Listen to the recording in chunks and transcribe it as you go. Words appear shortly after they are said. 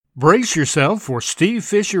Brace yourself for Steve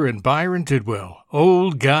Fisher and Byron Tidwell,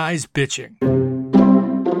 Old Guys Bitching.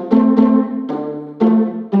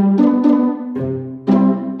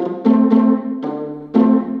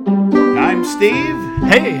 I'm Steve.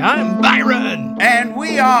 Hey, I'm Byron. And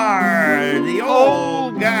we are the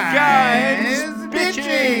Old Guys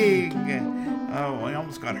Bitching. Oh, I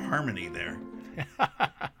almost got harmony there.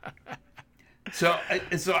 So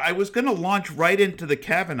I was going to launch right into the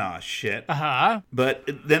Kavanaugh shit, but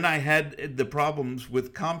then I had the problems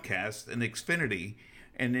with Comcast and Xfinity,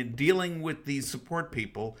 and in dealing with these support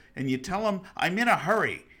people, and you tell them, I'm in a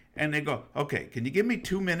hurry, and they go, okay, can you give me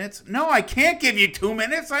 2 minutes? No, I can't give you 2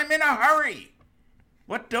 minutes, I'm in a hurry.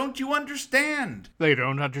 What don't you understand? They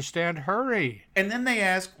don't understand hurry. And then they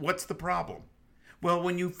ask, what's the problem? Well,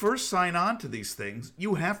 when you first sign on to these things,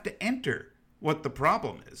 you have to enter what the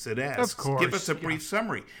problem is. It asks, of course, give us a brief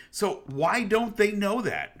summary. So why don't they know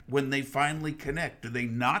that when they finally connect? Do they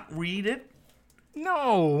not read it?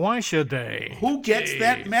 No, why should they? Who gets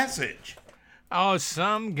that message? Oh,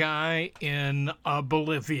 some guy in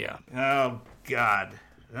Bolivia. Oh, God.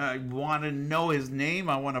 I want to know his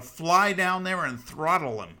name. I want to fly down there and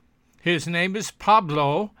throttle him. His name is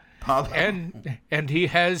Pablo. Pablo. And he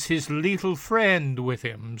has his little friend with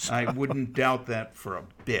him. So. I wouldn't doubt that for a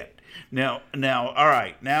bit. Now, all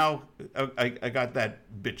right. Now I got that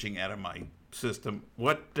bitching out of my system.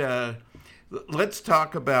 Let's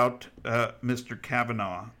talk about Mr.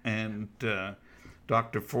 Kavanaugh and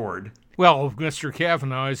Dr. Ford. Well, Mr.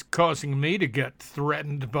 Kavanaugh is causing me to get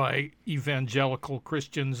threatened by evangelical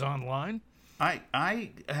Christians online.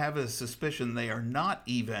 I have a suspicion they are not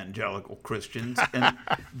evangelical Christians, and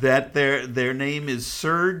that their name is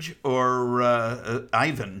Serge or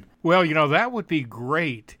Ivan. Well, that would be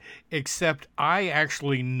great, except I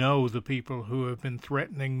actually know the people who have been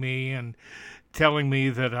threatening me and telling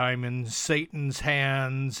me that I'm in Satan's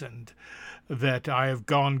hands and that I have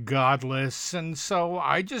gone godless, and so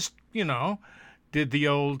I just, did the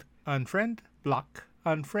old unfriend, block,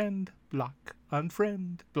 unfriend, block,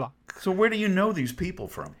 unfriend, block. So where do you know these people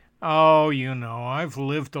from? Oh, I've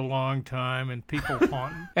lived a long time, and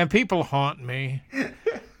people haunt me.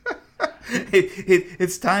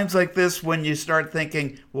 It's times like this when you start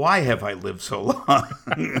thinking, why have I lived so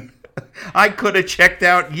long? I could have checked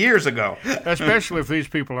out years ago. Especially if these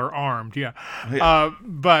people are armed, yeah.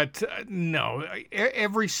 But no,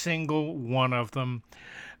 every single one of them,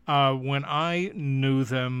 when I knew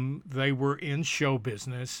them, they were in show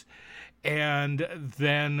business. And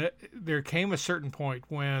then there came a certain point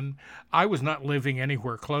when I was not living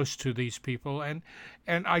anywhere close to these people, and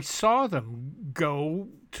I saw them go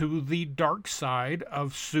to the dark side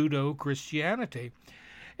of pseudo-Christianity.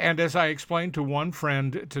 And as I explained to one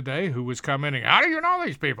friend today who was commenting, how do you know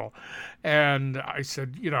these people? And I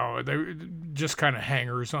said, they're just kind of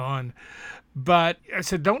hangers-on. But I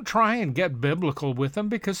said, don't try and get biblical with them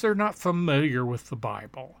because they're not familiar with the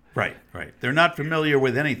Bible. Right. They're not familiar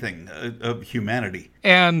with anything of humanity.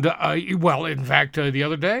 And, in fact, the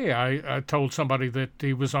other day I told somebody that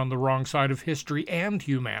he was on the wrong side of history and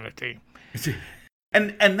humanity.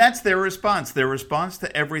 And that's their response. Their response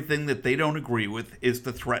to everything that they don't agree with is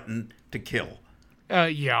to threaten to kill.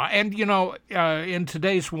 Yeah, and, in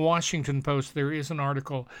today's Washington Post, there is an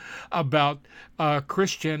article about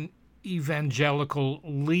Christian evangelical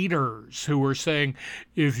leaders who are saying,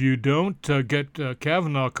 if you don't get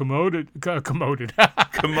Kavanaugh commoded,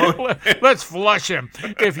 let's flush him.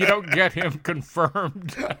 If you don't get him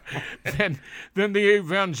confirmed, then the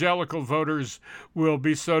evangelical voters will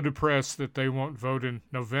be so depressed that they won't vote in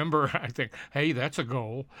November. I think, hey, that's a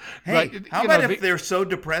goal. Hey, but, how about if they're so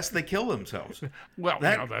depressed they kill themselves? Well,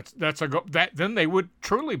 that's a goal. Then they would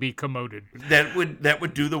truly be commoded. That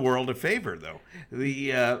would do the world a favor, though.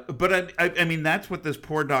 But I mean, that's what this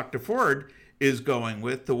poor Dr. Ford is going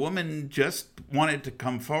with. The woman just wanted to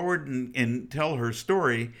come forward and tell her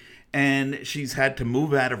story, and she's had to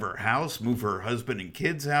move out of her house, move her husband and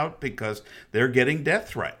kids out because they're getting death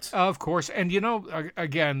threats. Of course. And,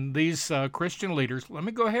 again, these Christian leaders, let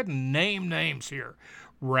me go ahead and name names here.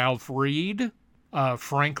 Ralph Reed,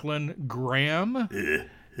 Franklin Graham,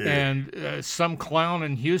 and some clown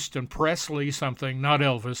in Houston, Presley something, not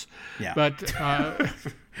Elvis. Yeah. But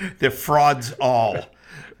they're frauds all.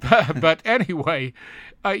 But anyway,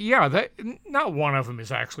 not one of them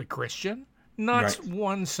is actually Christian. Not right.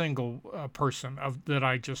 One single person that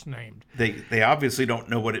I just named. They obviously don't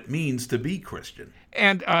know what it means to be Christian.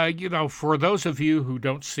 And, for those of you who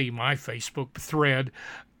don't see my Facebook thread,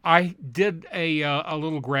 I did a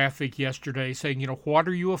little graphic yesterday saying, what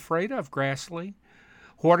are you afraid of, Grassley?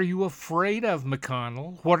 What are you afraid of,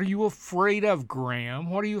 McConnell? What are you afraid of, Graham?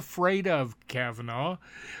 What are you afraid of, Kavanaugh?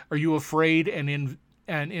 Are you afraid an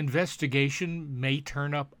investigation may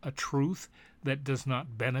turn up a truth that does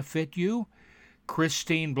not benefit you?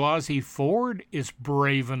 Christine Blasey Ford is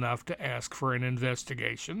brave enough to ask for an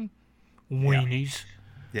investigation. Weenies.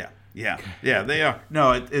 Yeah, they are.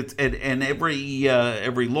 No, it's and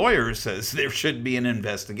every lawyer says there should be an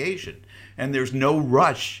investigation, and there's no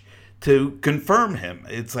rush to confirm him.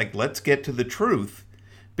 It's like, let's get to the truth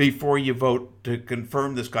before you vote to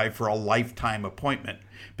confirm this guy for a lifetime appointment.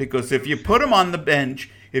 Because if you put him on the bench,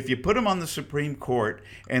 if you put him on the Supreme Court,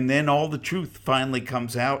 and then all the truth finally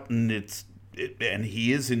comes out and and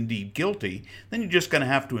he is indeed guilty, then you're just going to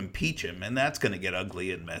have to impeach him, and that's going to get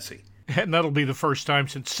ugly and messy. And that'll be the first time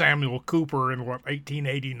since Samuel Cooper in,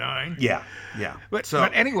 1889? Yeah. But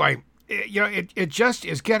anyway, it just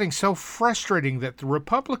is getting so frustrating that the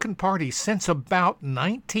Republican Party, since about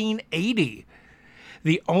 1980,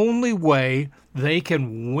 the only way they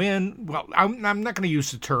can win, well, I'm not going to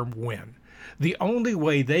use the term win. The only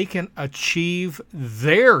way they can achieve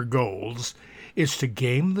their goals is to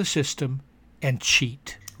game the system and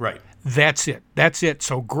cheat. Right. That's it.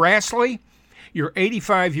 So Grassley, you're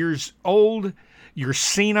 85 years old, you're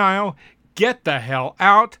senile, get the hell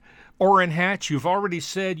out. Orrin Hatch, you've already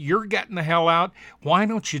said you're getting the hell out. Why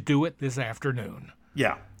don't you do it this afternoon?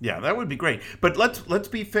 Yeah, that would be great. But let's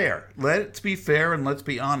be fair. Let's be fair and let's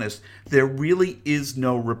be honest. There really is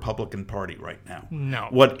no Republican Party right now. No.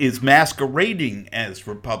 What is masquerading as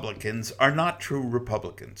Republicans are not true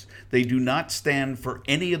Republicans. They do not stand for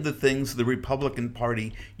any of the things the Republican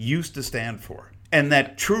Party used to stand for, and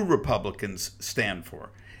that true Republicans stand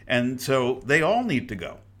for. And so they all need to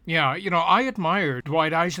go. Yeah, I admire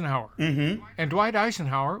Dwight Eisenhower. Mm-hmm. And Dwight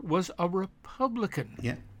Eisenhower was a Republican.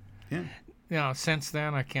 Yeah. Since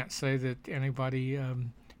then, I can't say that anybody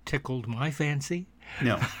tickled my fancy.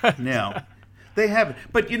 No. They haven't.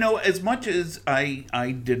 But, as much as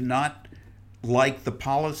I did not like the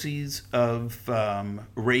policies of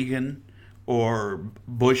Reagan or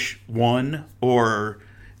Bush 1 or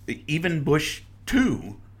even Bush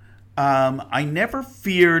 2, I never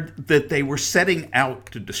feared that they were setting out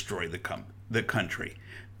to destroy the country.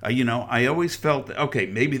 I always felt, okay,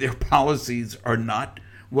 maybe their policies are not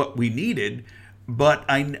what we needed, but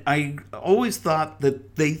I always thought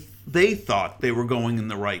that they thought they were going in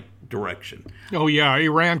the right direction. Oh, yeah,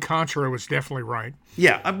 Iran-Contra was definitely right.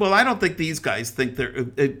 Yeah, well, I don't think these guys think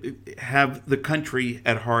they have the country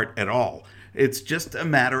at heart at all. It's just a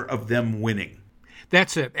matter of them winning.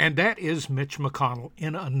 That's it, and that is Mitch McConnell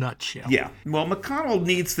in a nutshell. Yeah, well, McConnell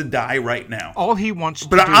needs to die right now. All he wants to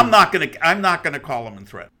do... But I'm not going to call him and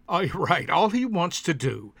threaten. Right, all he wants to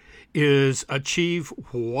do is achieve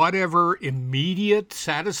whatever immediate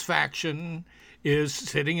satisfaction is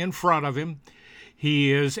sitting in front of him.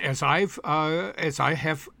 He is, as I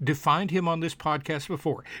have defined him on this podcast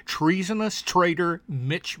before, treasonous traitor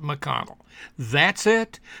Mitch McConnell. That's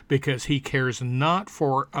it, because he cares not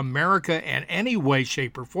for America in any way,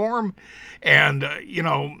 shape, or form. And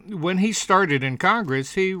when he started in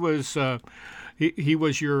Congress, he was your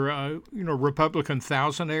Republican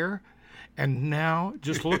thousandaire, and now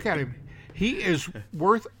just look at him. He is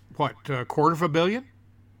worth what, $250 million?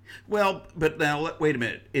 Well, but now, wait a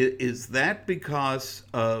minute. Is that because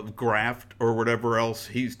of graft or whatever else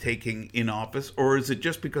he's taking in office, or is it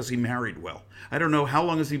just because he married well? I don't know. How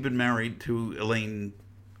long has he been married to Elaine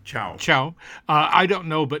Chao? I don't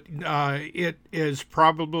know, but it is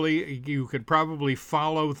probably, you could probably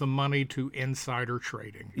follow the money to insider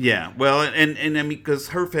trading. Yeah, well, and I mean, because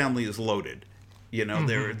her family is loaded.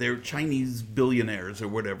 They're Chinese billionaires or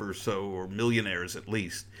whatever, or millionaires at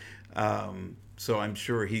least. So I'm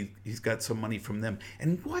sure he's got some money from them.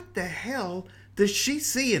 And what the hell does she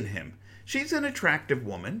see in him? She's an attractive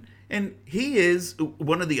woman, and he is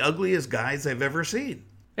one of the ugliest guys I've ever seen.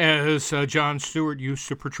 As Jon Stewart used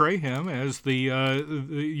to portray him as the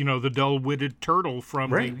dull-witted turtle from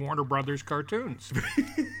the Warner Brothers cartoons.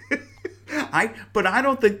 But I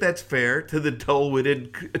don't think that's fair to the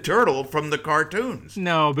dull-witted turtle from the cartoons.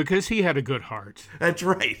 No, because he had a good heart. That's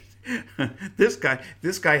right. This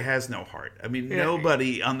guy has no heart. I mean,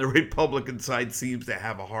 nobody on the Republican side seems to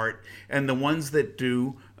have a heart, and the ones that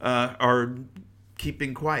do are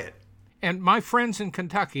keeping quiet. And my friends in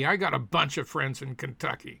Kentucky, I got a bunch of friends in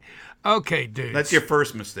Kentucky. Okay, dudes. That's your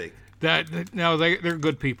first mistake. No, they're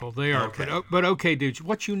good people. They are. Okay. But okay, dudes,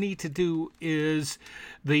 what you need to do is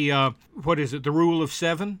the rule of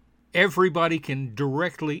 7. everybody can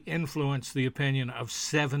directly influence the opinion of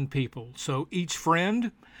 7 people. So each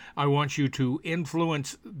friend, I want you to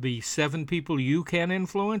influence the 7 people you can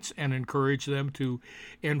influence and encourage them to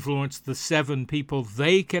influence the 7 people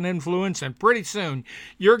they can influence. And pretty soon,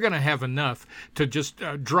 you're going to have enough to just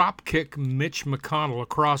drop kick Mitch McConnell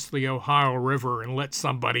across the Ohio River and let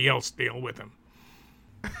somebody else deal with him.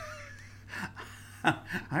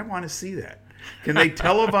 I want to see that. Can they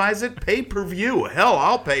televise it? Pay-per-view. Hell,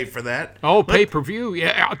 I'll pay for that. Oh, pay-per-view.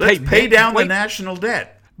 Yeah. Let's pay down the national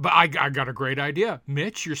debt. But I got a great idea.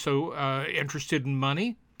 Mitch, you're so interested in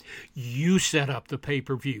money. You set up the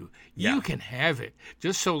pay-per-view. Yeah. You can have it,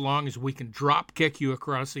 just so long as we can drop kick you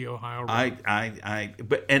across the Ohio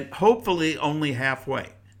River. And hopefully only halfway.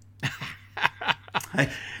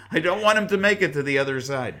 I don't want him to make it to the other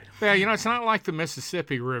side. Yeah, it's not like the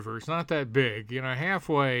Mississippi River. It's not that big.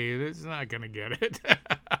 Halfway, it's not going to get it.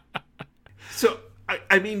 So,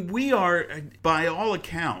 I mean, we are, by all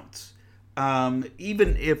accounts,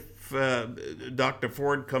 even if Dr.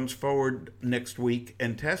 Ford comes forward next week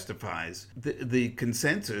and testifies, the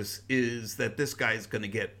consensus is that this guy's going to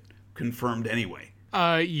get confirmed anyway.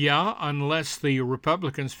 Yeah, unless the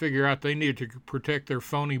Republicans figure out they need to protect their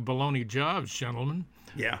phony baloney jobs, gentlemen.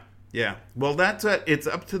 Yeah. Well, it's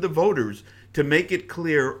up to the voters to make it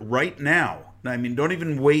clear right now. I mean, don't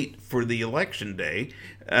even wait for the election day.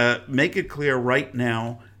 Make it clear right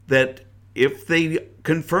now that if they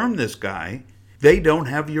confirm this guy, they don't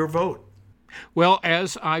have your vote. Well,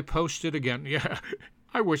 as I posted again,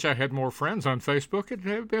 I wish I had more friends on Facebook.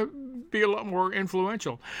 It'd be a lot more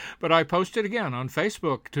influential. But I posted again on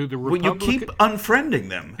Facebook to the Republican... Well, you keep unfriending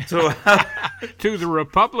them. So to the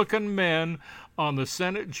Republican men on the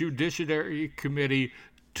Senate Judiciary Committee,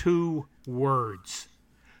 2 words: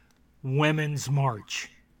 Women's March.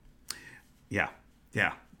 Yeah.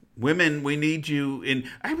 Women, we need you in.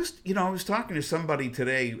 I was talking to somebody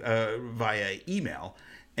today via email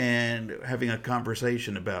and having a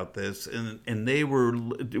conversation about this, and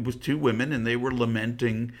it was 2 women, and they were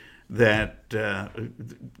lamenting that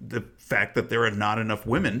the fact that there are not enough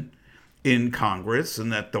women in Congress,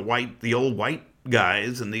 and that the old white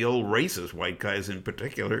guys and the old racist white guys in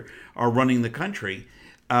particular are running the country.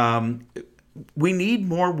 We need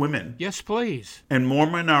more women. Yes, please. And more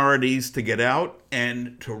minorities to get out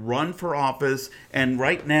and to run for office. And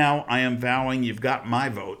right now, I am vowing you've got my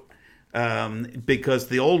vote. Because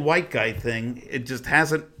the old white guy thing, it just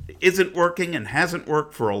isn't working and hasn't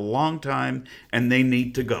worked for a long time, and they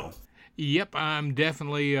need to go. Yep, I'm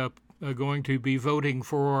definitely going to be voting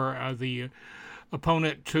for the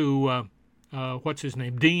opponent to, what's his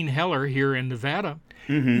name, Dean Heller here in Nevada.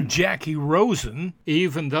 Mm-hmm. Jackie Rosen,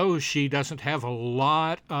 even though she doesn't have a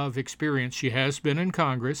lot of experience, she has been in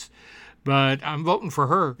Congress, but I'm voting for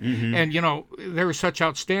her. Mm-hmm. And, there are such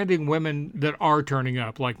outstanding women that are turning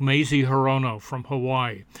up, like Mazie Hirono from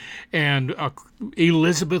Hawaii, and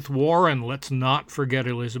Elizabeth Warren. Let's not forget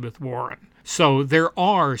Elizabeth Warren. So there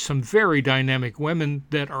are some very dynamic women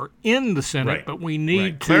that are in the Senate, right. But we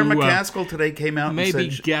need to... Claire McCaskill today came out and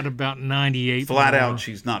said... get about 98. Flat out,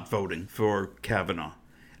 she's not voting for Kavanaugh.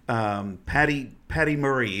 Patty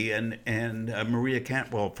Murray and Maria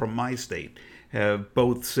Cantwell from my state have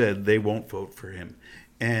both said they won't vote for him.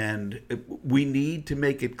 And we need to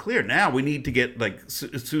make it clear. Now we need to get like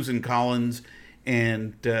Susan Collins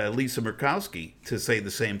and Lisa Murkowski to say the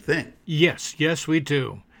same thing. Yes, we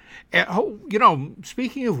do.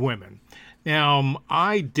 Speaking of women, now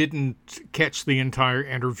I didn't catch the entire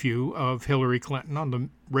interview of Hillary Clinton on the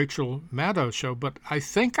Rachel Maddow show, but I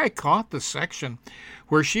think I caught the section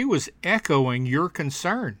where she was echoing your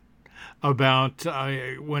concern about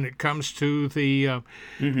when it comes to the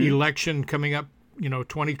election coming up,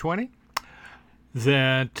 2020,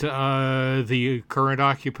 that the current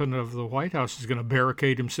occupant of the White House is going to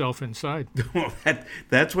barricade himself inside. Well,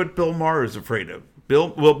 that's what Bill Maher is afraid of.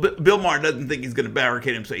 Bill Maher doesn't think he's going to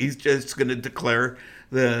barricade himself. He's just going to declare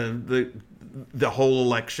the whole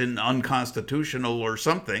election unconstitutional or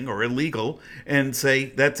something, or illegal, and say,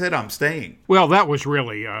 that's it, I'm staying. Well, that was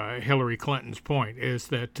really Hillary Clinton's point, is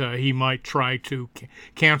that he might try to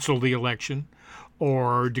cancel the election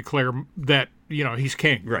or declare that, he's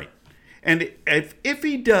king. Right. And if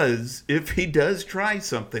he does try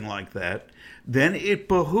something like that, then it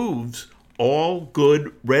behooves all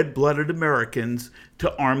good red-blooded Americans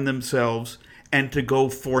to arm themselves and to go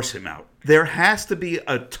force him out. There has to be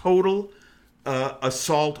a total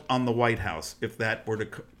assault on the White House if that were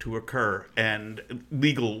to occur, and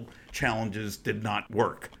legal challenges did not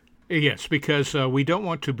work. Yes, because we don't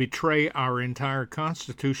want to betray our entire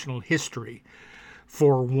constitutional history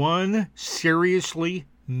for one seriously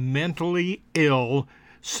mentally ill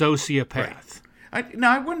sociopath. Right.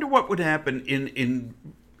 Now I wonder what would happen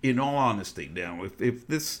in all honesty now if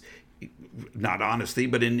this, not honesty,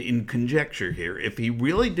 but in conjecture here, if he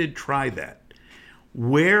really did try that,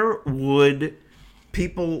 where would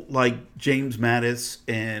people like James Mattis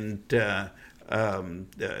and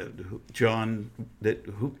John,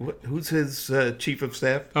 who's his chief of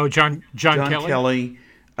staff? Oh, John Kelly.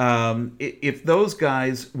 If those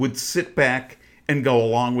guys would sit back and go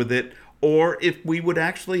along with it, or if we would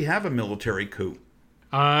actually have a military coup.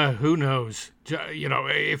 Who knows?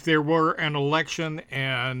 If there were an election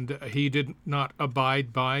and he did not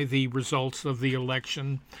abide by the results of the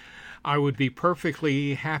election, I would be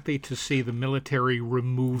perfectly happy to see the military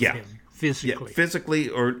remove him physically. Yeah, physically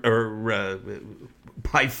or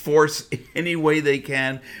by force any way they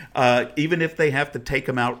can, even if they have to take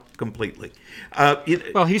him out completely.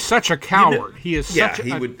 Well, he's such a coward. He is such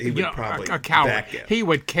he would probably a coward. Back in. He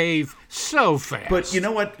would cave so fast. But you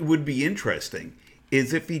know what would be interesting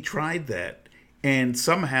is if he tried that and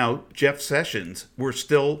somehow Jeff Sessions were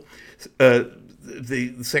still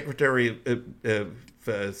the Secretary of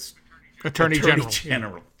Attorney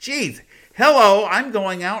General. Jeez. Hello, I'm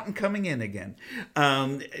going out and coming in again.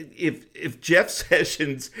 If Jeff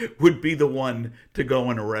Sessions would be the one to go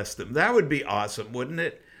and arrest him, that would be awesome, wouldn't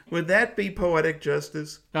it? Would that be poetic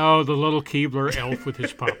justice? Oh, the little Keebler elf with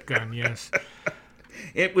his pop gun, yes.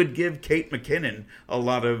 It would give Kate McKinnon a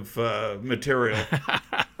lot of material.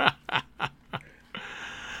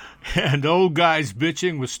 And Old Guys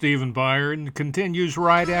Bitching with Stephen Byron continues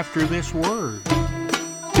right after this word.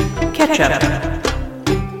 Catch up.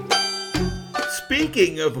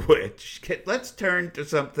 Speaking of which, let's turn to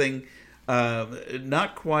something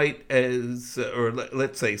not quite as, or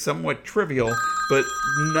let's say somewhat trivial, but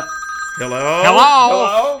not...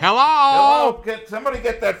 Hello? Somebody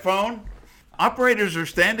get that phone. Operators are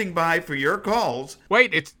standing by for your calls.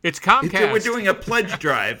 Wait, it's Comcast. We're doing a pledge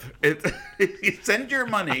drive. Send your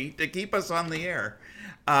money to keep us on the air.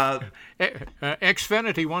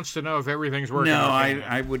 Xfinity wants to know if everything's working. No, okay.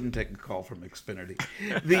 I wouldn't take a call from Xfinity.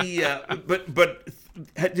 But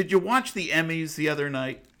did you watch the Emmys the other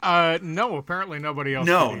night? No, apparently nobody else.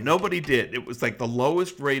 No, nobody did. It was like the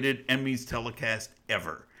lowest rated Emmys telecast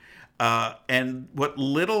ever. And what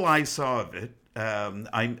little I saw of it,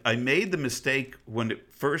 I made the mistake when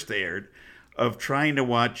it first aired of trying to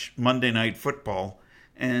watch Monday Night Football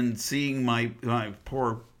and seeing my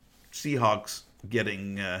poor Seahawks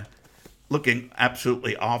looking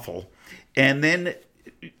absolutely awful. And then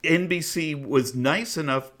NBC was nice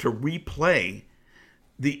enough to replay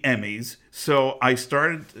the Emmys. So I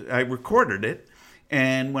recorded it.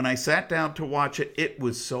 And when I sat down to watch it, it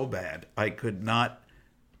was so bad. I could not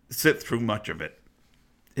sit through much of it.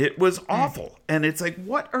 It was awful. And it's like,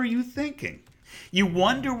 what are you thinking? You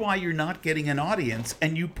wonder why you're not getting an audience,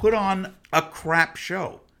 and you put on a crap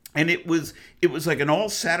show. And it was like an all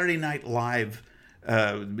Saturday Night Live.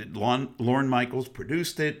 Lorne Michaels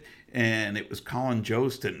produced it, and it was Colin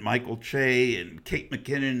Jost and Michael Che and Kate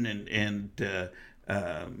McKinnon and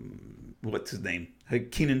what's his name?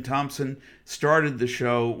 Kenan Thompson started the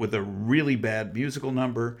show with a really bad musical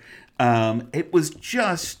number. It was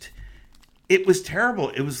terrible.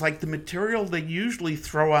 It was like the material they usually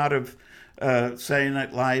throw out of Saturday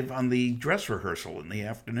Night Live on the dress rehearsal in the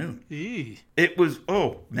afternoon. It was,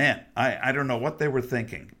 oh man, I don't know what they were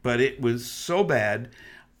thinking, but it was so bad,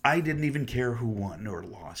 I didn't even care who won or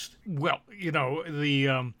lost. Well,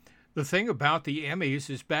 the thing about the Emmys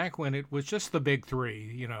is back when it was just the big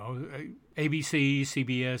three, ABC,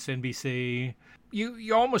 CBS, NBC.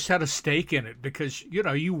 You almost had a stake in it because,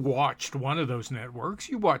 you watched one of those networks.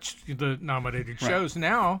 You watched the nominated shows. Right.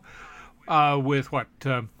 Now, with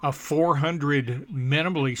a 400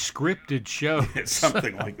 minimally scripted shows.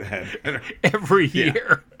 Something like that. Every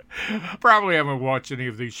year. Probably haven't watched any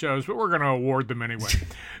of these shows, but we're going to award them anyway.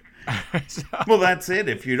 Well, that's it.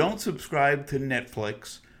 If you don't subscribe to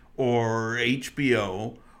Netflix or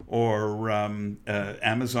HBO or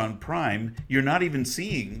Amazon Prime, you're not even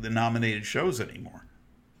seeing the nominated shows anymore.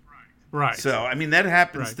 Right. So, that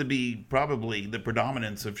happens to be probably the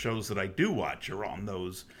predominance of shows that I do watch are on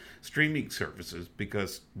those streaming services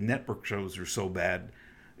because network shows are so bad,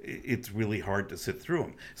 it's really hard to sit through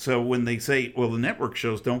them. So when they say, well, the network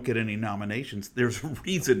shows don't get any nominations, there's a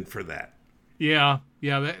reason for that. Yeah,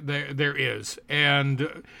 there is.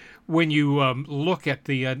 And when you look at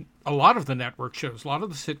a lot of the network shows, a lot of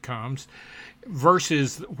the sitcoms,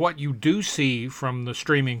 versus what you do see from the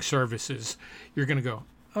streaming services, you're going to go,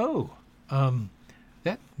 oh,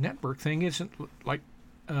 that network thing isn't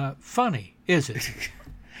funny, is it?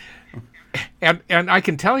 and I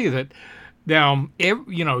can tell you that Now,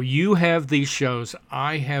 you have these shows,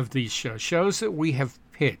 I have these shows that we have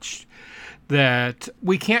pitched that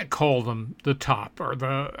we can't call them the top or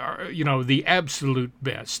the absolute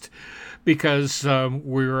best because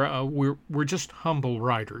we're just humble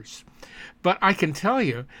writers. But I can tell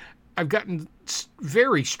you, I've gotten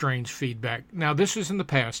very strange feedback. Now, this is in the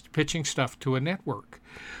past, pitching stuff to a network,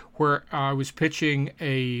 where I was pitching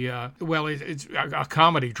it's a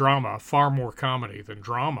comedy drama, far more comedy than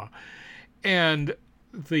drama, and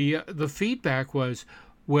the feedback was,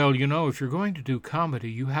 well, if you're going to do comedy,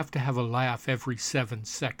 you have to have a laugh every 7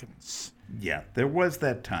 seconds. Yeah, there was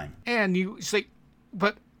that time. And you say,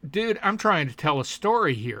 but dude, I'm trying to tell a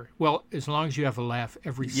story here. Well, as long as you have a laugh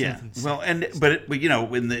every 7 seconds. Well, in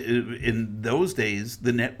those days,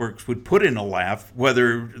 the networks would put in a laugh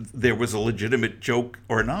whether there was a legitimate joke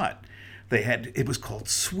or not. It was called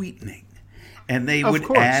sweetening, and they would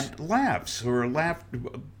add laughs or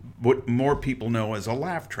what more people know as a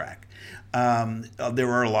laugh track. There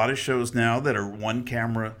are a lot of shows now that are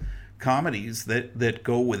one-camera comedies that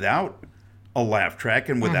go without a laugh track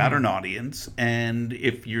and without an audience. And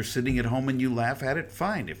if you're sitting at home and you laugh at it,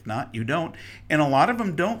 fine. If not, you don't. And a lot of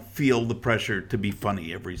them don't feel the pressure to be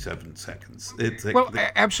funny every 7 seconds.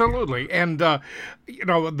 Absolutely. And the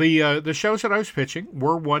shows that I was pitching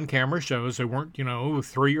were one-camera shows. They weren't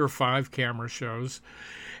 3 or 5 camera shows.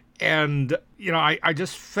 And I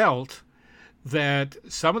just felt that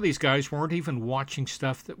some of these guys weren't even watching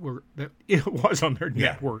stuff that it was on their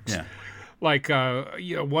networks. Yeah. Like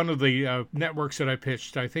one of the networks that I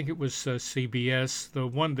pitched, I think it was CBS, the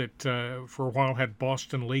one that for a while had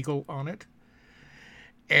Boston Legal on it.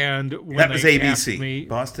 And when that was ABC. Me,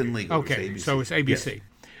 Boston Legal. Okay, was ABC. So it was ABC. Yes.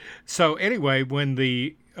 So anyway, when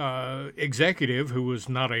the executive, who was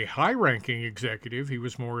not a high-ranking executive, he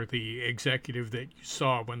was more the executive that you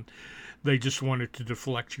saw when they just wanted to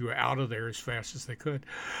deflect you out of there as fast as they could.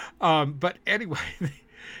 But anyway,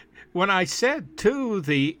 when I said to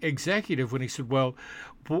the executive, when he said, well,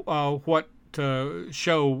 what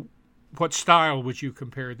style would you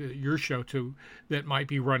compare your show to that might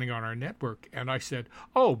be running on our network? And I said,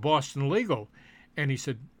 oh, Boston Legal. And he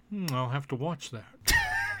said, I'll have to watch that.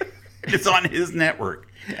 It's on his network.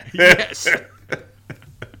 Yes.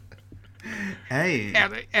 Hey.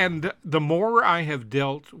 And the more I have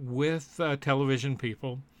dealt with television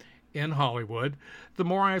people in Hollywood, the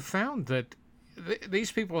more I've found that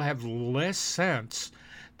these people have less sense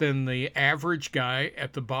than the average guy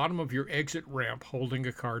at the bottom of your exit ramp holding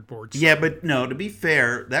a cardboard sign. Yeah, but no, to be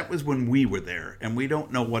fair, that was when we were there, and we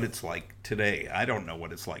don't know what it's like today. I don't know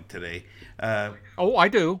what it's like today. I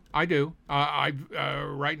do.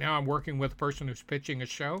 Right now I'm working with a person who's pitching a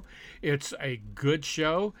show. It's a good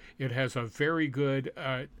show. It has a very good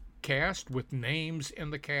cast with names in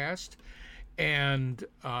the cast. And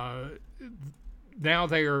now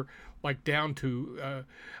they are like down to,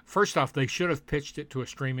 first off, they should have pitched it to a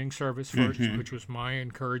streaming service first, which was my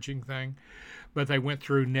encouraging thing. But they went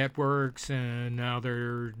through networks, and now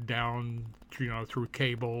they're down, through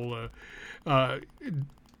cable.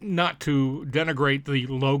 Not to denigrate the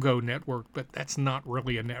Logo network, but that's not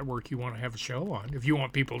really a network you want to have a show on if you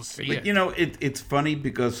want people to see it. It's funny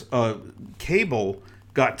because cable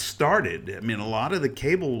got started. I mean, a lot of the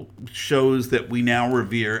cable shows that we now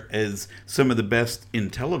revere as some of the best in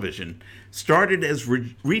television started as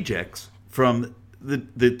rejects from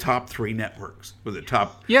the top 3 networks, or the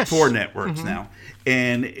top 4 networks now.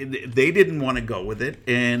 And they didn't want to go with it.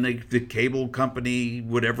 And the cable company,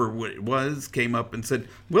 whatever it was, came up and said,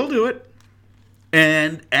 we'll do it.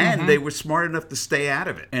 And they were smart enough to stay out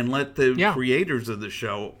of it and let the creators of the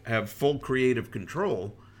show have full creative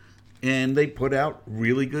control. And they put out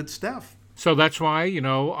really good stuff. So that's why,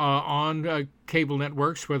 on cable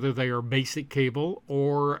networks, whether they are basic cable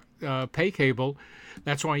or pay cable,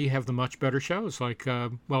 that's why you have the much better shows. Like,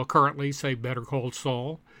 currently, say, Better Call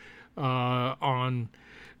Saul on,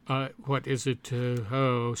 what is it?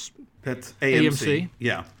 That's AMC.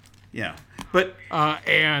 Yeah. But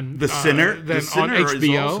and The Sinner, then The Sinner on HBO.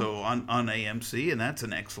 is also on AMC, and that's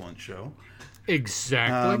an excellent show.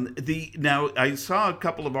 Exactly. Now, I saw a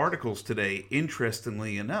couple of articles today,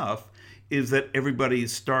 interestingly enough, is that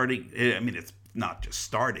everybody's starting, I mean, it's not just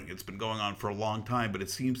starting, it's been going on for a long time, but it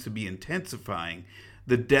seems to be intensifying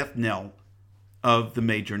the death knell of the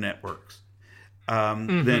major networks.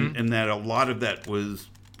 And that a lot of that was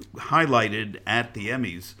highlighted at the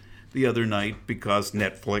Emmys the other night because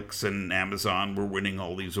Netflix and Amazon were winning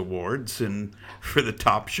all these awards and for the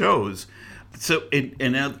top shows. So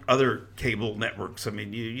in other cable networks, I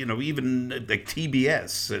mean, even like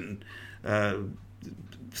TBS and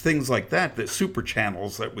things like that, the super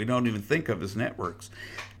channels that we don't even think of as networks,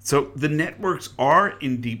 So the networks are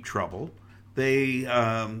in deep trouble. They,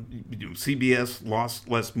 CBS lost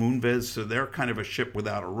Les Moonves, so they're kind of a ship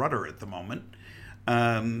without a rudder at the moment.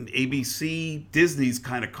 ABC, Disney's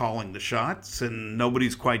kind of calling the shots, and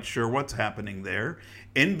nobody's quite sure what's happening there.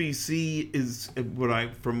 NBC is,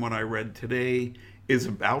 from what I read today, is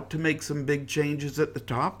about to make some big changes at the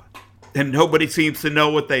top, and nobody seems to know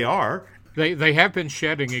what they are. They have been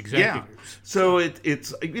shedding executives. Yeah. So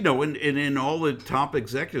it's and in all the top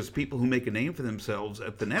executives, people who make a name for themselves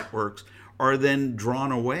at the networks are then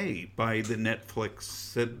drawn away by the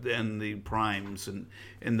Netflix and the Primes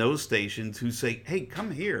and those stations who say, hey,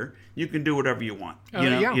 come here. You can do whatever you want.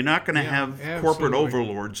 You're not going to have corporate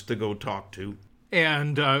overlords to go talk to.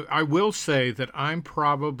 And I will say that I'm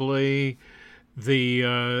probably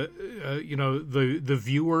the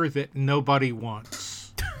viewer that nobody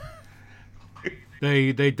wants.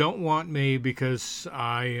 They don't want me because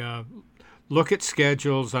I look at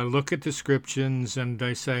schedules, I look at descriptions, and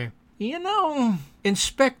I say,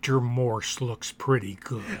 Inspector Morse looks pretty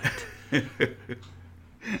good.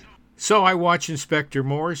 So I watch Inspector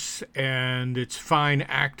Morse, and it's fine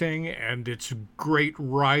acting, and it's great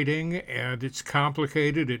writing, and it's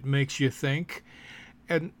complicated. It makes you think.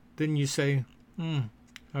 And then you say,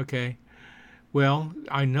 okay. Well,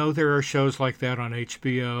 I know there are shows like that on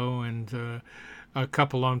HBO and a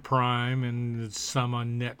couple on Prime and some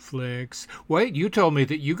on Netflix. Wait, you told me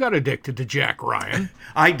that you got addicted to Jack Ryan.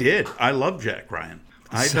 I did. I love Jack Ryan.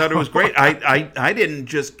 I thought it was great. I didn't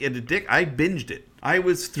just get addicted. I binged it. I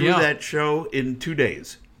was through that show in 2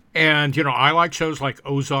 days. And, I like shows like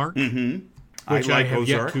Ozark, which I have Ozark.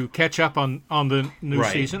 yet to catch up on the new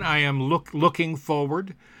season. I am looking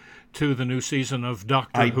forward to the new season of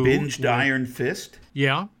Doctor Who. I binged Iron Fist.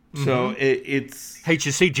 Yeah. So it's... Hey, did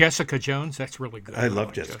you see Jessica Jones? That's really good. I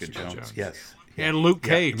love Jessica Jones. Yes. And Luke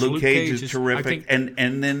Cage. Yeah, Luke Cage is terrific. And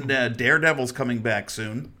then Daredevil's coming back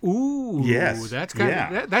soon. Ooh. Yes. That's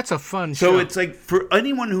that's a fun show. So it's like, for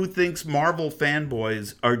anyone who thinks Marvel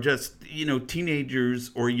fanboys are just,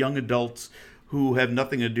 teenagers or young adults who have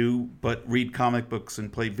nothing to do but read comic books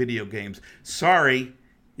and play video games, sorry.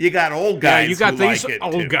 You got old guys. Yeah, you got these like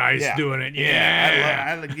old guys doing it.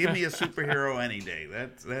 Yeah. I give me a superhero any day.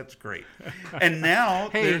 That's great. And now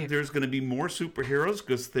there's going to be more superheroes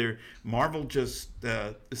because Marvel just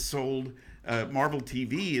sold. Marvel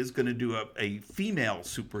TV is going to do a female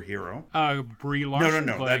superhero. Brie Larson.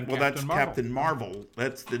 No. That's Captain Marvel.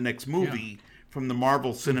 That's the next movie from the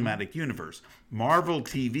Marvel Cinematic Universe. Marvel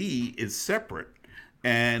TV is separate.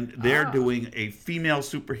 And they're doing a female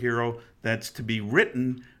superhero that's to be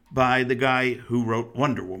written by the guy who wrote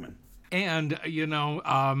Wonder Woman. And,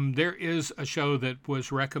 there is a show that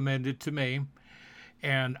was recommended to me,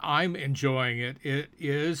 and I'm enjoying it. It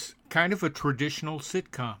is kind of a traditional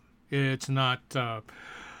sitcom. It's not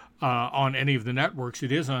on any of the networks.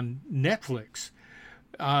 It is on Netflix.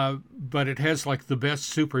 But it has, like, the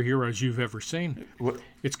best superheroes you've ever seen. What?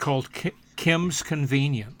 It's called Kim's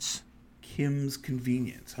Convenience. Kim's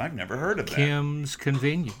Convenience. I've never heard of that. Kim's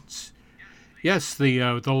Convenience. Yes,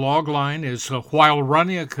 the log line is, while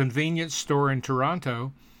running a convenience store in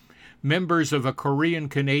Toronto, members of a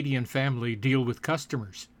Korean-Canadian family deal with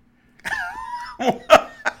customers.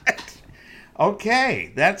 What?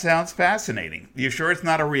 Okay, that sounds fascinating. You sure it's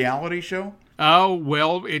not a reality show? Oh,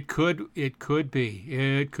 well, it could be. It could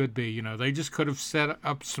be. They just could have set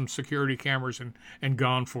up some security cameras and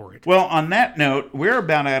gone for it. Well, on that note, we're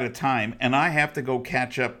about out of time, and I have to go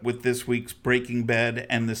catch up with this week's Breaking Bad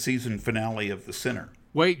and the season finale of The Sinner.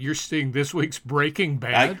 Wait, you're seeing this week's Breaking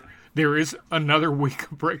Bad? There is another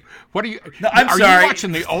week of break. What are you? No, I'm sorry. Are you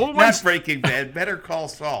watching the old ones? Not Breaking Bad. Better Call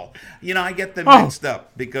Saul. I get them mixed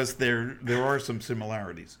up because there are some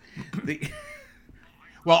similarities.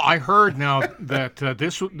 Well, I heard now that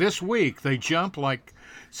this week they jump like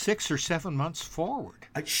 6 or 7 months forward.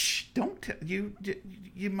 Don't tell you.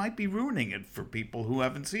 You might be ruining it for people who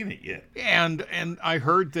haven't seen it yet. And I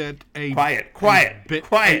heard that a quiet.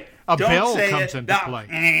 A bell comes into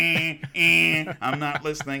play. I'm not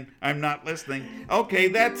listening. Okay,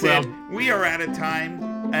 that's it. We are out of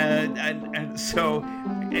time, and so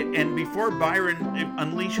before Byron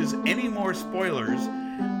unleashes any more spoilers,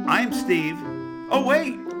 I'm Steve. Oh,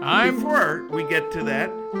 wait. Before we get to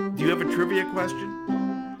that, do you have a trivia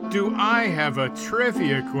question? Do I have a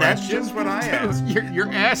trivia question? That's just what I asked.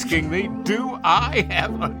 You're asking me, do I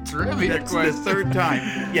have a trivia question? That's the third time.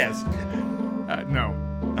 Yes. No.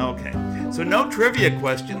 Okay. So no trivia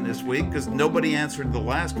question this week because nobody answered the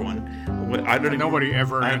last one. Nobody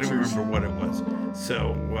ever answers. I don't remember what it was.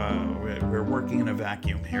 So we're working in a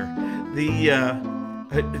vacuum here.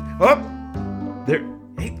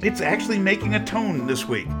 It's actually making a tone this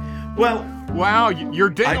week. Well, wow, you're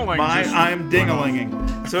dingling. I'm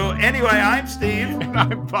dinglinging. So anyway, I'm Steve. And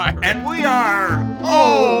I'm Byron. And we are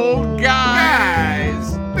Old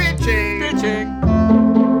Guys Bitching.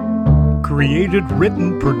 Created,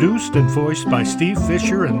 written, produced, and voiced by Steve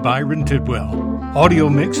Fisher and Byron Tidwell. Audio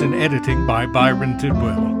mix and editing by Byron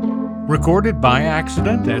Tidwell. Recorded by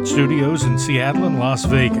accident at studios in Seattle and Las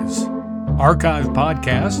Vegas. Archive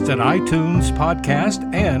podcasts at iTunes Podcast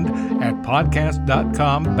and at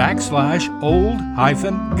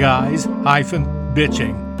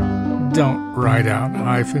podcast.com/old-guys-bitching. Don't write out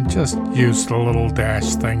hyphen, just use the little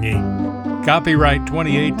dash thingy. Copyright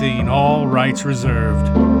 2018, all rights reserved.